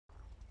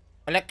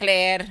Hola,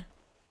 Claire.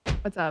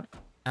 What's up?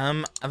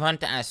 I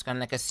want to ask on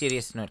like a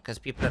serious note because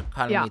people are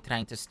calling Yeah. me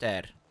trying to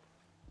stir.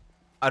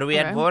 Are we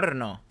at Okay. war or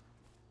no?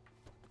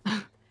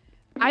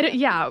 I don't.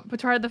 Yeah,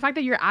 Patar, the fact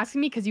that you're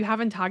asking me because you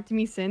haven't talked to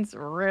me since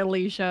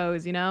really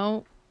shows. You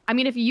know. I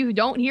mean, if you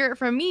don't hear it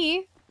from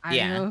me, I don't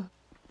Yeah, know.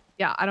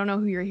 Yeah, I don't know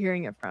who you're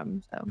hearing it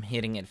from. So. I'm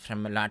hearing it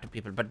from a lot of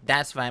people, but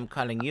that's why I'm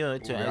calling you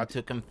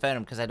to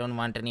confirm because I don't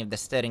want any of the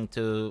stirring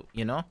to,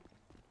 you know,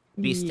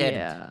 be stirred.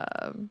 Yeah.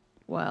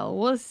 Well,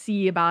 we'll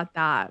see about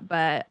that.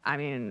 But I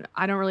mean,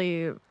 I don't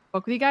really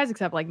fuck with you guys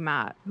except like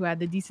Matt, who had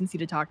the decency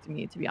to talk to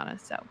me, to be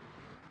honest. So.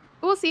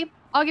 But we'll see.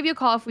 I'll give you a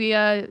call if we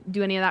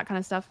do any of that kind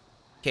of stuff.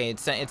 Okay,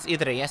 it's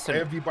either a yes or.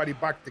 Everybody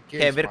back the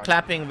case. Okay, we're man.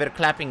 clapping. We're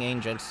clapping,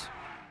 angels.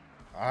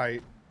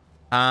 Alright.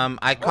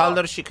 I called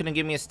her. She couldn't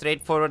give me a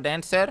straightforward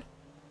answer.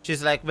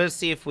 She's like, we'll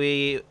see if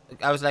we.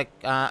 I was like,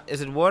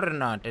 is it war or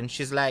not? And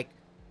she's like,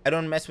 I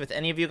don't mess with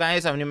any of you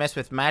guys. I only mess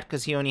with Matt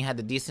because he only had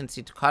the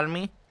decency to call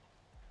me.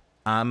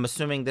 I'm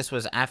assuming this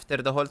was after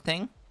the whole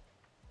thing.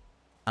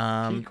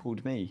 She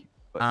called me.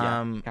 But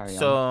yeah, carry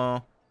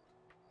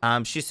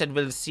on. She said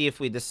we'll see if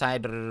we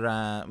decide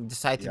or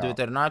decide to do it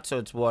or not. So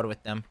it's war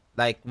with them.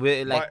 Like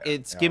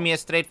give me a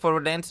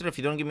straightforward answer. If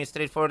you don't give me a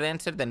straightforward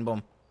answer, then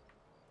boom.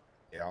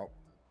 Yeah.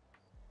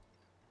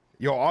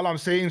 Yo, all I'm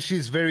saying,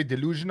 she's very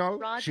delusional.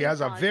 Roger, she has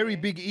a very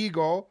Roger. big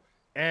ego,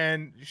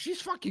 and she's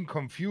fucking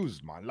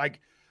confused, man. Like,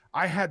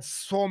 I had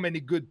so many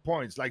good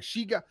points. Like,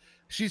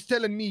 she's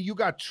telling me you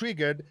got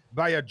triggered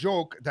by a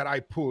joke that I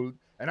pulled,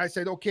 and I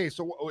said, okay,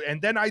 so,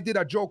 and then I did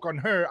a joke on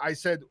her. I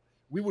said,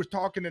 we were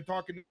talking and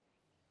talking.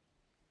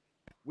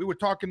 We were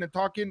talking and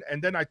talking,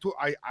 and then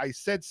I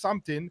said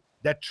something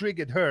that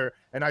triggered her,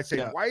 and I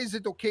said, why is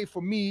it okay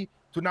for me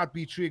to not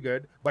be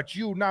triggered, but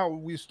you now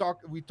we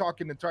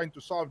talking and trying to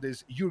solve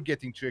this, you're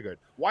getting triggered?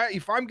 Why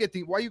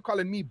are you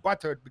calling me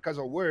buttered because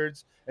of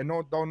words and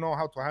don't know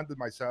how to handle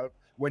myself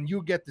when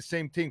you get the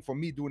same thing for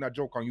me doing a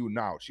joke on you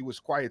now? She was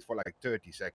quiet for like 30 seconds.